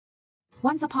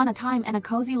Once upon a time in a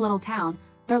cozy little town,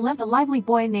 there lived a lively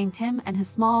boy named Tim and his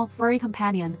small, furry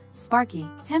companion, Sparky.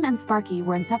 Tim and Sparky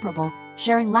were inseparable,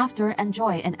 sharing laughter and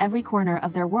joy in every corner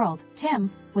of their world.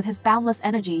 Tim, with his boundless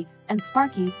energy, and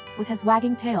Sparky, with his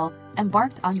wagging tail,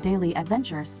 embarked on daily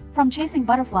adventures. From chasing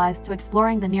butterflies to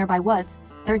exploring the nearby woods,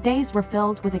 their days were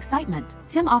filled with excitement.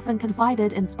 Tim often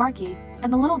confided in Sparky,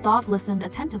 and the little dog listened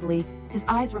attentively, his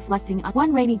eyes reflecting on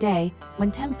one rainy day,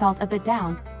 when Tim felt a bit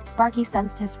down. Sparky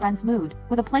sensed his friend's mood.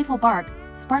 With a playful bark,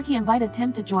 Sparky invited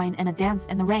Tim to join in a dance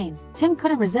in the rain. Tim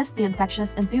couldn't resist the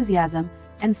infectious enthusiasm,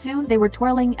 and soon they were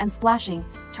twirling and splashing,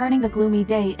 turning the gloomy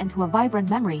day into a vibrant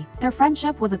memory. Their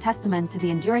friendship was a testament to the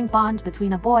enduring bond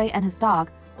between a boy and his dog,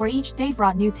 where each day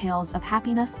brought new tales of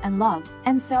happiness and love.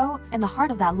 And so, in the heart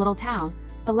of that little town,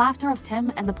 the laughter of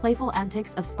Tim and the playful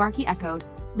antics of Sparky echoed,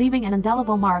 leaving an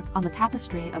indelible mark on the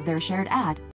tapestry of their shared ad.